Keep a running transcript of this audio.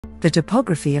The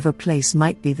topography of a place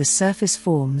might be the surface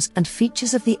forms and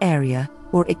features of the area,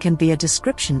 or it can be a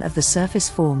description of the surface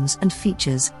forms and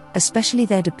features, especially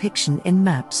their depiction in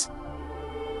maps.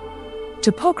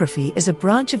 Topography is a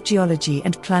branch of geology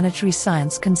and planetary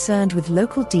science concerned with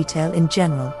local detail in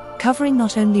general, covering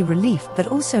not only relief but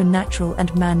also natural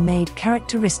and man-made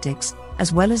characteristics,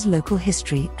 as well as local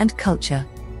history and culture.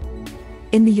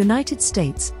 In the United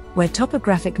States, where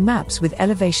topographic maps with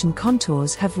elevation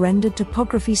contours have rendered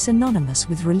topography synonymous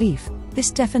with relief,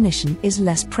 this definition is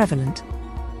less prevalent.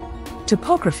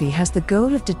 Topography has the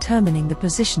goal of determining the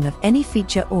position of any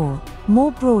feature or,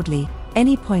 more broadly,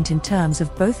 any point in terms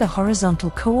of both a horizontal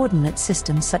coordinate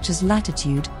system such as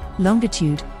latitude,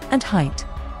 longitude, and height.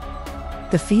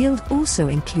 The field also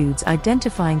includes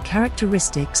identifying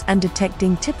characteristics and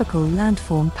detecting typical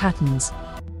landform patterns.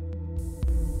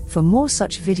 For more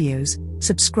such videos,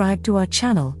 subscribe to our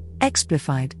channel,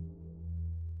 Explified.